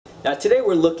Now today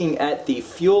we're looking at the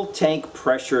fuel tank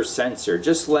pressure sensor.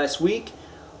 Just last week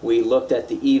we looked at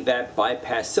the EVAP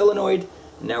bypass solenoid.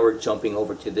 Now we're jumping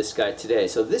over to this guy today.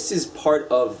 So this is part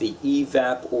of the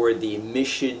EVAP or the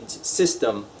emissions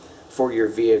system for your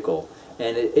vehicle.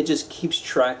 And it just keeps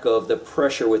track of the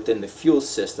pressure within the fuel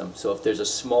system. So if there's a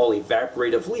small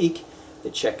evaporative leak,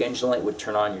 the check engine light would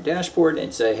turn on your dashboard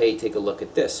and say, hey, take a look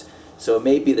at this. So it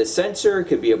may be the sensor, it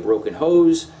could be a broken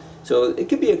hose. So it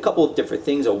could be a couple of different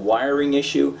things, a wiring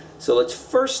issue. So let's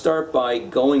first start by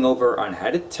going over on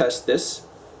how to test this.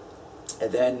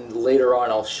 And then later on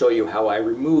I'll show you how I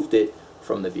removed it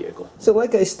from the vehicle. So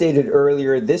like I stated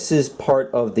earlier, this is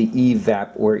part of the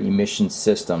EVAP or emission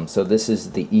system. So this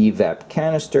is the EVAP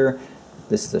canister,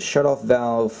 this is the shutoff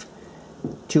valve,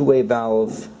 two-way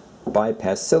valve,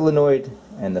 bypass solenoid,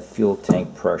 and the fuel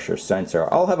tank pressure sensor.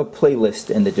 I'll have a playlist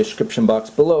in the description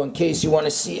box below in case you want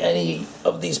to see any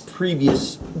of these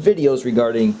previous videos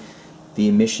regarding the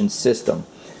emission system.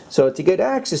 So to get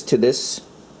access to this,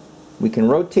 we can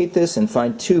rotate this and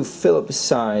find two Phillips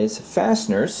size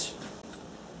fasteners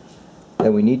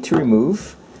that we need to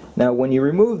remove. Now when you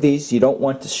remove these, you don't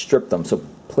want to strip them, so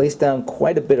place down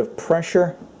quite a bit of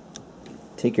pressure,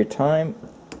 take your time,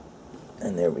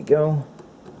 and there we go.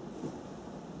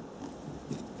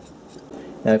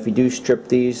 Now if you do strip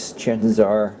these, chances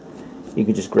are you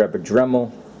can just grab a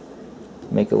Dremel,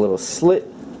 make a little slit,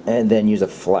 and then use a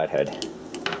flathead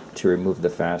to remove the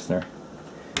fastener.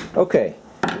 Okay,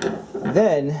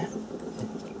 then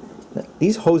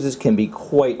these hoses can be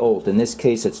quite old. In this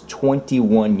case it's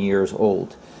 21 years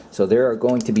old. So they are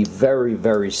going to be very,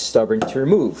 very stubborn to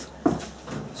remove.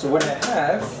 So what I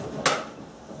have,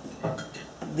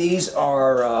 these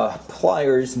are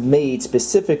pliers made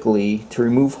specifically to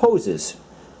remove hoses.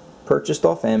 Purchased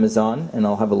off Amazon, and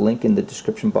I'll have a link in the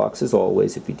description box as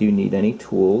always if you do need any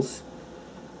tools.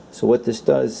 So what this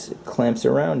does, it clamps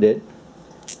around it,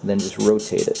 then just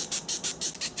rotate it.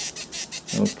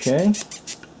 Okay.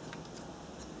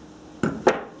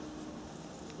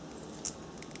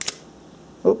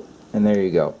 Oh, and there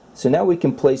you go. So now we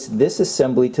can place this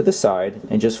assembly to the side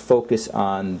and just focus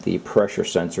on the pressure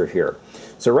sensor here.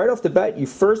 So right off the bat, you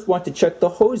first want to check the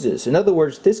hoses. In other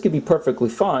words, this could be perfectly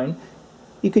fine.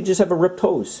 You could just have a ripped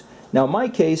hose. Now in my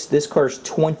case, this car is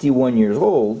 21 years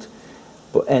old,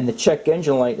 and the check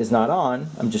engine light is not on.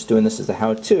 I'm just doing this as a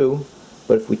how-to.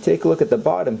 But if we take a look at the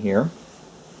bottom here,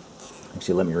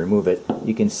 actually let me remove it,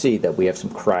 you can see that we have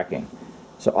some cracking.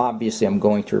 So obviously I'm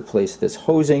going to replace this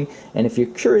hosing. And if you're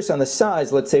curious on the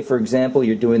size, let's say for example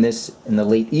you're doing this in the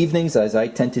late evenings, as I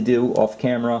tend to do off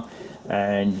camera,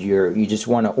 and you just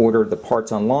want to order the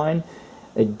parts online,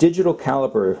 a digital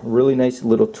caliper, really nice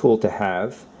little tool to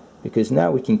have, because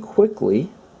now we can quickly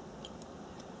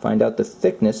find out the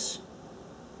thickness,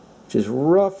 which is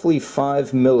roughly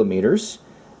 5 millimeters,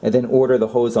 and then order the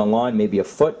hose online, maybe a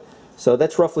foot. So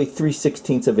that's roughly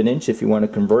 3/16 of an inch if you want to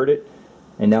convert it.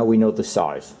 And now we know the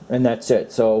size, and that's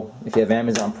it. So if you have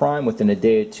Amazon Prime, within a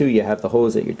day or two you have the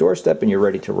hose at your doorstep and you're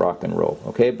ready to rock and roll.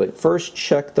 Okay, but first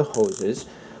check the hoses.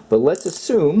 But let's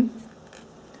assume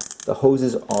the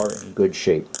hoses are in good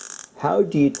shape. How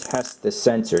do you test the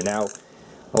sensor? Now,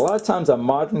 a lot of times on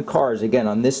modern cars, again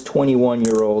on this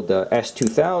 21-year-old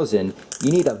S2000,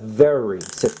 you need a very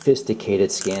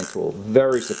sophisticated scan tool,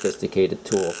 very sophisticated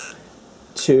tool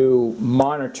to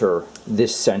monitor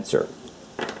this sensor.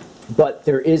 But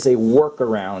there is a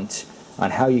workaround on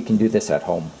how you can do this at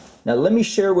home. Now let me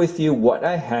share with you what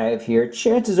I have here.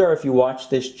 Chances are if you watch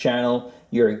this channel,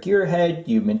 you're a gearhead,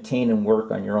 you maintain and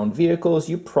work on your own vehicles,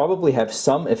 you probably have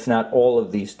some, if not all,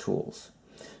 of these tools.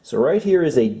 So right here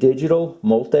is a digital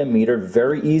multimeter,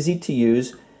 very easy to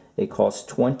use. It costs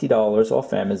 $20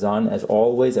 off Amazon. As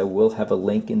always, I will have a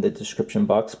link in the description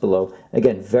box below.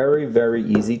 Again, very, very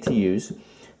easy to use.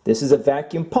 This is a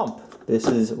vacuum pump. This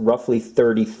is roughly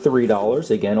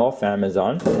 $33, again off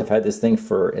Amazon. I've had this thing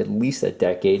for at least a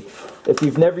decade. If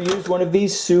you've never used one of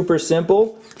these, super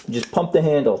simple. Just pump the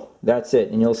handle. That's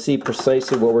it. And you'll see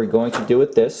precisely what we're going to do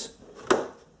with this.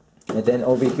 And then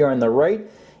over here on the right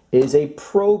is a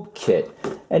probe kit.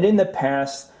 And in the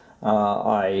past,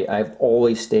 I've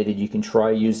always stated you can try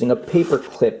using a paper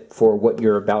clip for what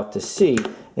you're about to see.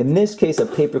 In this case, a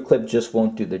paper clip just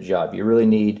won't do the job. You really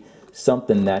need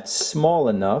something that's small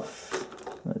enough,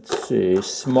 let's see,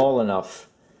 small enough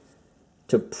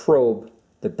to probe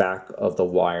the back of the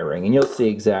wiring, and you'll see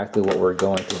exactly what we're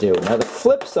going to do. Now the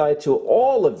flip side to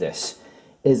all of this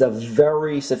is a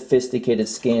very sophisticated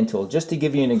scan tool. Just to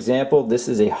give you an example, this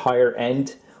is a higher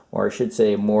end, or I should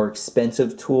say a more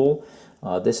expensive tool.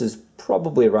 This is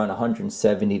probably around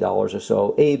 $170 or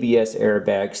so. ABS,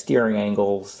 airbag, steering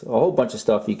angles, a whole bunch of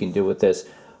stuff you can do with this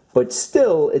but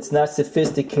still it's not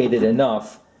sophisticated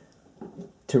enough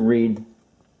to read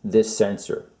this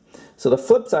sensor. So the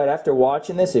flip side, after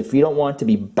watching this, if you don't want to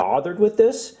be bothered with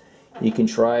this, you can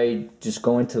try just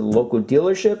going to the local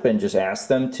dealership and just ask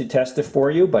them to test it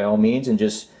for you, by all means, and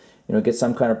just, you know, get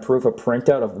some kind of proof, a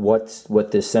printout of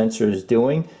what this sensor is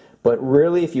doing. But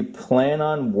really, if you plan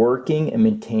on working and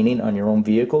maintaining on your own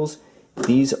vehicles,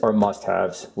 these are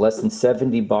must-haves. Less than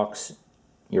 70 bucks,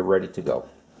 you're ready to go.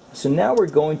 So now we're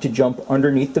going to jump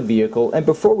underneath the vehicle, and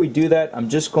before we do that, I'm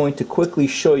just going to quickly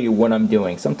show you what I'm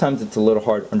doing. Sometimes it's a little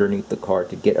hard underneath the car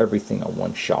to get everything on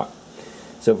one shot.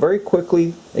 So very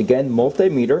quickly, again,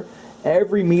 multimeter.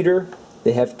 Every meter,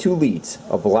 they have two leads,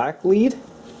 a black lead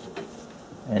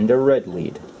and a red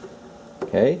lead.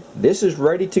 Okay, this is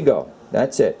ready to go.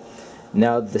 That's it.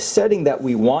 Now the setting that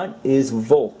we want is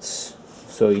volts.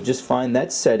 So you just find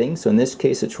that setting. So in this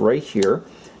case, it's right here.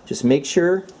 Just make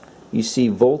sure you see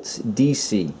volts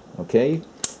DC. Okay,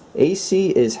 AC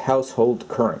is household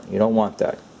current. You don't want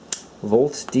that.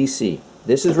 Volts DC.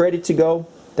 This is ready to go.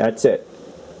 That's it.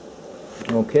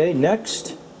 Okay,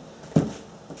 next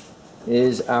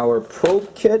is our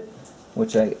probe kit,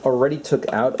 which I already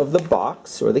took out of the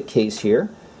box or the case here.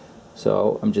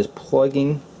 So I'm just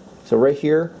plugging. So right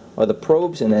here are the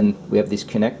probes, and then we have these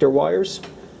connector wires.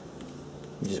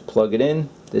 You just plug it in.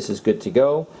 This is good to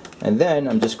go. And then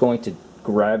I'm just going to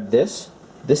grab this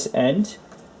end,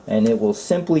 and it will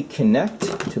simply connect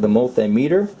to the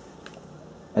multimeter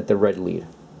at the red lead.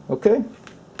 Okay?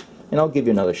 And I'll give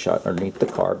you another shot underneath the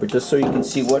car, but just so you can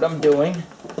see what I'm doing.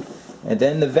 And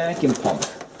then the vacuum pump.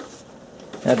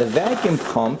 Now the vacuum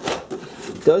pump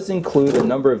does include a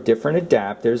number of different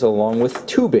adapters along with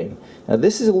tubing. Now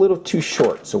this is a little too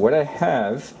short, so what I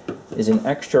have is an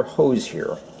extra hose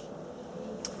here.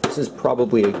 This is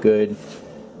probably a good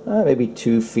maybe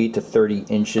 2 feet to 30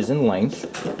 inches in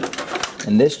length.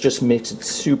 And this just makes it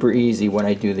super easy when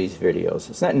I do these videos.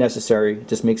 It's not necessary, it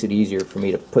just makes it easier for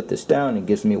me to put this down and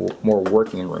gives me more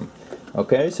working room.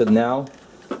 Okay, so now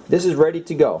this is ready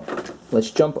to go.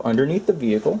 Let's jump underneath the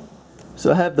vehicle.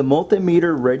 So I have the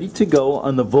multimeter ready to go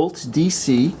on the volts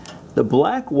DC. The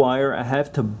black wire I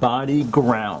have to body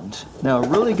ground. Now a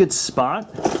really good spot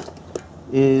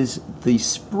is the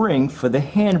spring for the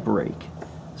handbrake.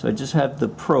 So I just have the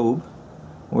probe,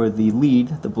 or the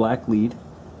lead, the black lead,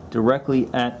 directly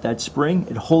at that spring.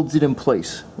 It holds it in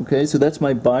place. Okay, so that's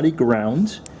my body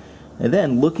ground. And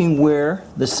then looking where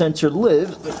the sensor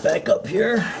lives, back up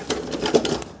here.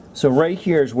 So right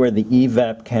here is where the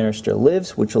EVAP canister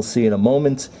lives, which you'll see in a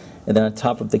moment. And then on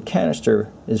top of the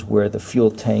canister is where the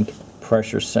fuel tank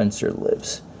pressure sensor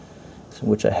lives, so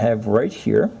which I have right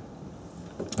here.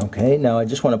 Okay, now I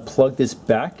just want to plug this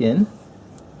back in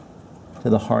to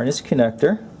the harness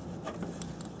connector.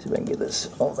 See if I can get this.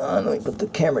 Hold on, let me put the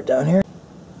camera down here.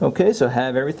 Okay, so I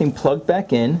have everything plugged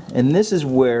back in, and this is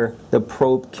where the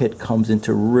probe kit comes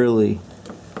into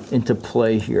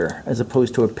play here, as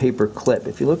opposed to a paper clip.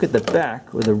 If you look at the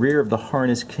back or the rear of the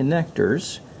harness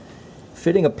connectors,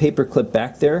 fitting a paper clip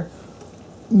back there,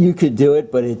 you could do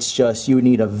it, but it's just, you would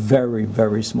need a very,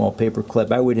 very small paper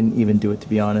clip. I wouldn't even do it, to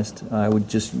be honest. I would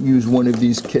just use one of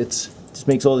these kits. It just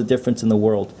makes all the difference in the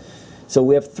world. So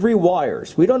we have 3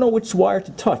 wires. We don't know which wire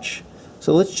to touch.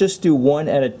 So let's just do one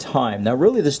at a time. Now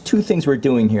really there's 2 things we're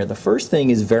doing here. The first thing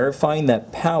is verifying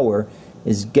that power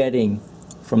is getting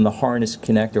from the harness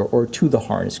connector or to the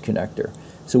harness connector.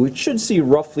 So we should see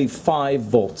roughly 5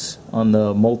 volts on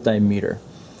the multimeter.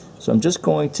 So I'm just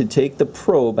going to take the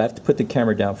probe. I have to put the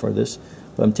camera down for this.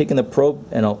 But I'm taking the probe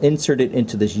and I'll insert it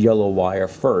into this yellow wire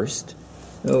first.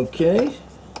 Okay,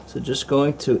 so just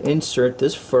going to insert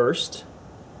this first.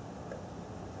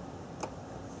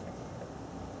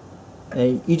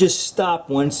 And you just stop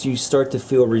once you start to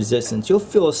feel resistance. You'll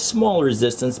feel a small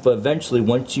resistance, but eventually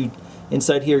once you,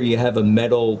 inside here you have a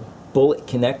metal bullet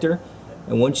connector,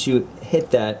 and once you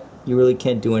hit that, you really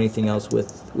can't do anything else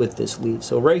with this lead.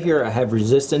 So right here I have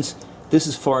resistance. This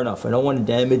is far enough. I don't want to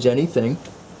damage anything.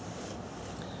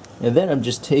 And then I'm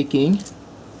just taking,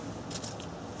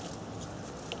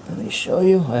 let me show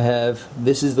you, I have,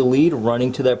 this is the lead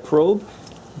running to that probe.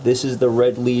 This is the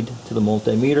red lead to the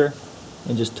multimeter.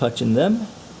 And just touching them.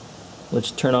 Let's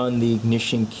turn on the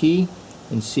ignition key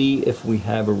and see if we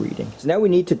have a reading. So now we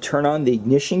need to turn on the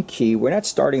ignition key. We're not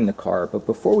starting the car, but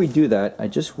before we do that, I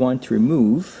just want to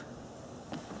remove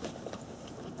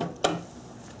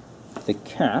the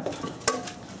cap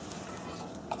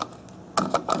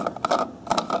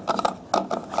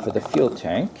for the fuel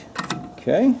tank.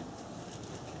 Okay.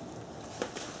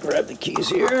 Grab the keys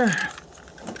here.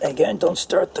 Again, don't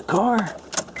start the car.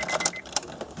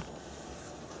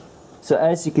 So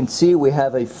as you can see, we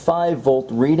have a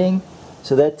 5-volt reading.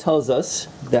 So that tells us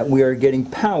that we are getting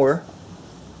power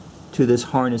to this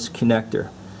harness connector.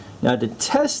 Now to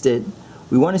test it,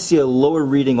 we want to see a lower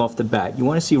reading off the bat. You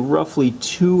want to see roughly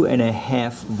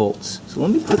 2.5 volts. So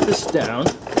let me put this down.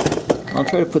 I'll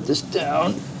try to put this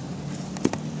down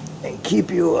and keep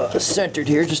you centered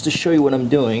here just to show you what I'm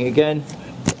doing. Again,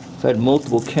 I've had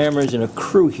multiple cameras and a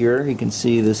crew here. You can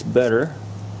see this better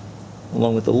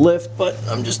along with the lift, but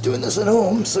I'm just doing this at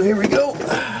home, so here we go.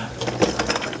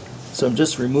 So I'm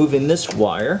just removing this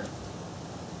wire,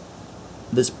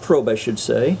 this probe I should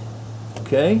say.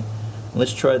 Okay,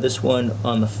 let's try this one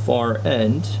on the far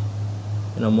end,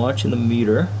 and I'm watching the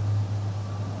meter,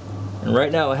 and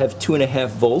right now I have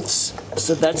 2.5 volts,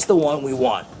 so that's the one we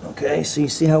want. Okay, so you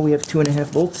see how we have 2.5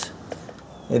 volts?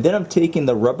 And then I'm taking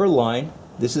the rubber line,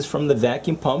 this is from the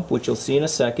vacuum pump, which you'll see in a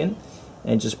second,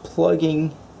 and just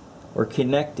plugging or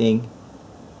connecting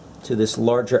to this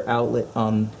larger outlet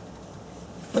on,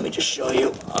 let me just show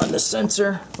you, on the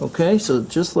sensor. Okay, so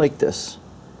just like this.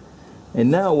 And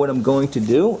now what I'm going to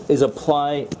do is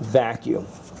apply vacuum.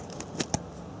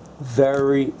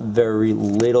 Very, very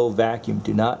little vacuum.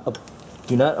 Do not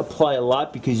apply a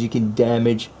lot because you can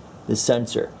damage the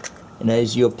sensor. And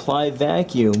as you apply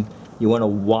vacuum, you want to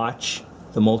watch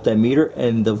the multimeter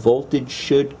and the voltage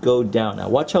should go down. Now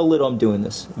watch how little I'm doing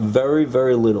this. Very,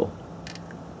 very little.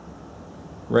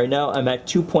 Right now I'm at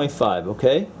 2.5,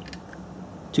 okay?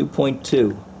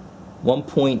 2.2,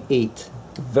 1.8.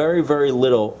 Very, very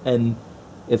little, and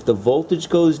if the voltage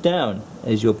goes down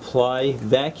as you apply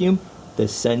vacuum, the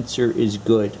sensor is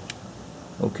good.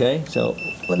 Okay, so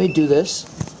let me do this.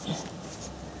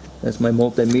 That's my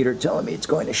multimeter telling me it's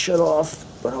going to shut off,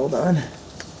 but hold on.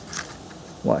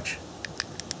 Watch.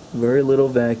 Very little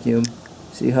vacuum.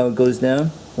 See how it goes down?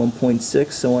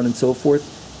 1.6, so on and so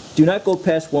forth. Do not go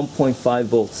past 1.5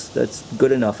 volts. That's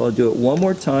good enough. I'll do it one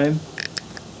more time.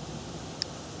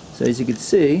 So as you can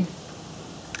see,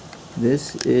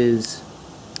 this is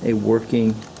a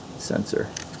working sensor.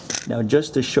 Now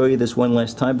just to show you this one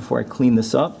last time before I clean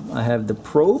this up, I have the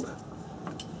probe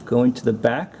going to the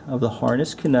back of the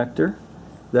harness connector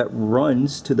that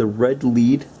runs to the red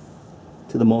lead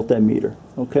to the multimeter.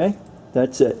 Okay,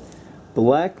 that's it.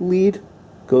 Black lead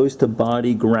goes to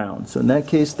body ground. So in that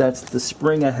case, that's the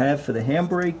spring I have for the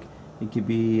handbrake. It could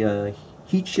be a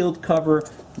heat shield cover.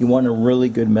 You want a really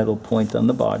good metal point on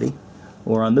the body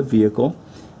or on the vehicle.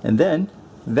 And then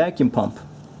vacuum pump.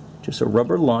 Just a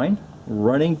rubber line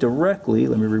running directly.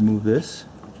 Let me remove this.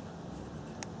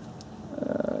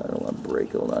 I don't want to break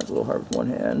it. Hold on, it's a little hard with one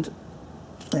hand.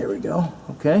 There we go.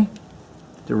 Okay.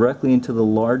 Directly into the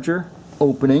larger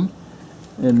opening.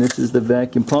 And this is the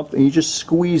vacuum pump. And you're just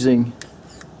squeezing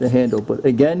the handle. But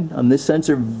again, on this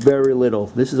sensor, very little.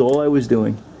 This is all I was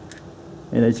doing.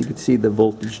 And as you can see, the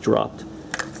voltage dropped.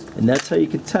 And that's how you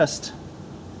can test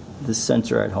the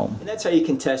sensor at home. And that's how you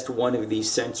can test one of these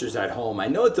sensors at home. I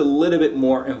know it's a little bit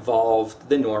more involved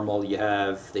than normal. You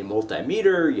have the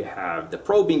multimeter, you have the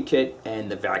probing kit,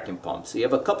 and the vacuum pump. So you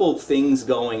have a couple of things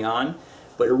going on,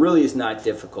 but it really is not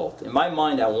difficult. In my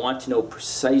mind, I want to know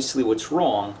precisely what's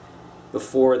wrong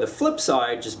before the flip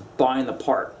side, just buying the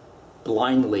part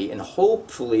blindly, and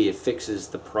hopefully it fixes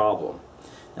the problem.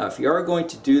 Now if you are going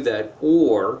to do that,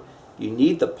 or you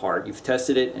need the part, you've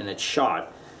tested it and it's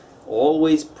shot,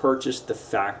 always purchase the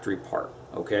factory part.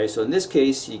 Okay, so in this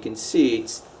case you can see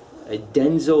it's a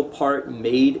Denso part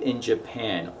made in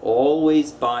Japan.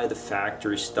 Always buy the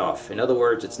factory stuff. In other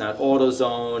words, it's not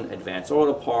AutoZone, Advanced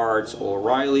Auto Parts, or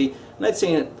O'Reilly. I'm not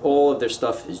saying that all of their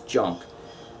stuff is junk.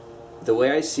 The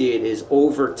way I see it is,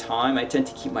 over time, I tend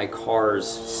to keep my cars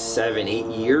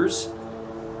 7-8 years.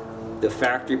 The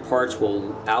factory parts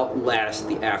will outlast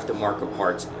the aftermarket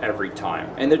parts every time.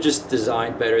 And they're just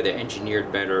designed better, they're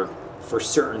engineered better for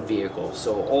certain vehicles.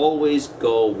 So always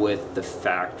go with the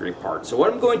factory parts. So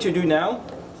what I'm going to do now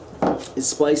is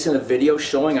splice in a video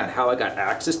showing on how I got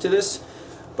access to this.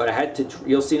 But I had to,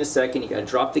 you'll see in a second, you gotta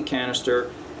drop the canister,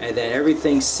 and then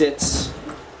everything sits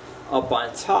up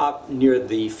on top near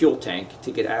the fuel tank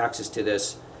to get access to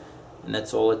this, and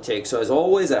that's all it takes. So as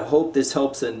always, I hope this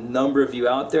helps a number of you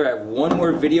out there. I have one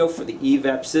more video for the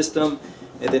EVAP system,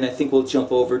 and then I think we'll jump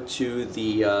over to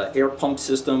the air pump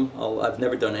system. I've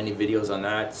never done any videos on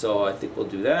that, so I think we'll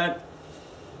do that,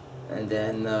 and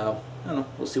then I don't know,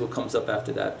 we'll see what comes up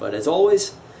after that. But as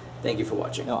always, thank you for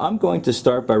watching. Now I'm going to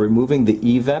start by removing the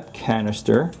EVAP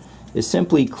canister. It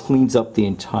simply cleans up the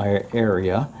entire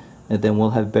area, and then we'll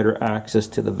have better access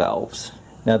to the valves.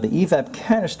 Now the EVAP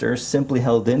canister is simply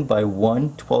held in by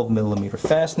one 12mm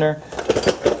fastener,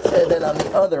 and then on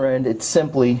the other end it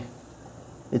simply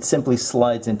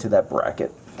slides into that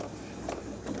bracket.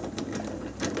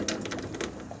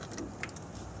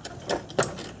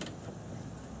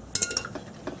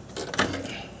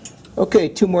 Okay,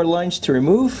 two more lines to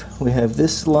remove. We have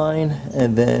this line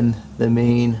and then the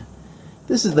main.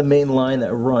 This is the main line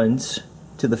that runs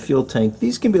to the fuel tank.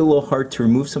 These can be a little hard to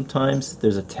remove sometimes.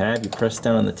 There's a tab, you press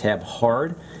down on the tab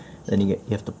hard, then you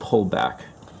have to pull back.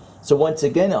 So once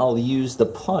again, I'll use the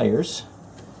pliers,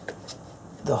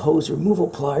 the hose removal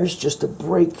pliers, just to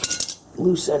break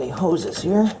loose any hoses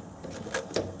here.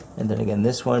 And then again,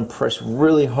 this one, press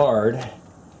really hard.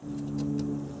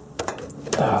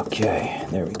 Okay,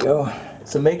 there we go.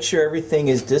 So make sure everything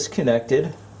is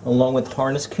disconnected along with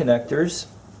harness connectors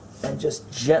and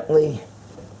just gently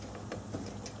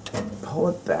pull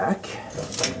it back.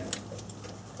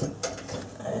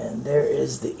 And there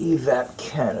is the EVAP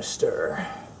canister.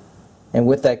 And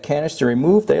with that canister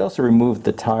removed, they also removed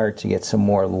the tire to get some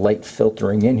more light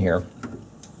filtering in here.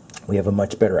 We have a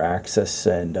much better access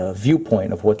and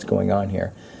viewpoint of what's going on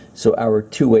here. So our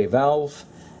two-way valve,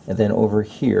 and then over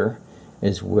here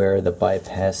is where the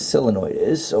bypass solenoid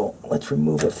is. So let's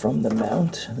remove it from the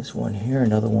mount. This one here,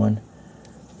 another one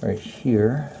right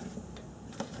here.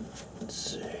 Let's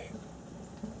see.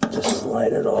 Just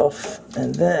slide it off.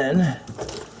 And then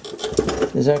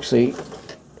there's actually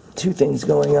two things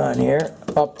going on here.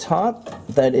 Up top,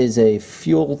 that is a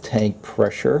fuel tank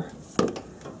pressure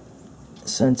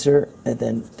sensor, and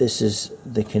then this is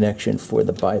the connection for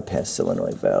the bypass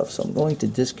solenoid valve. So I'm going to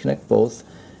disconnect both.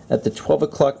 At the 12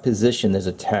 o'clock position, there's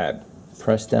a tab.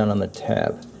 Press down on the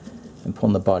tab and pull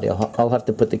on the body. I'll have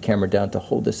to put the camera down to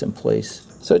hold this in place.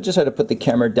 So I just had to put the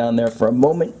camera down there for a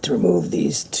moment to remove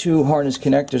these two harness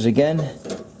connectors again.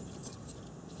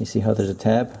 You see how there's a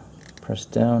tab? Press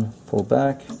down, pull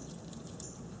back.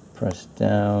 Press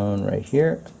down right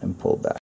here and pull back.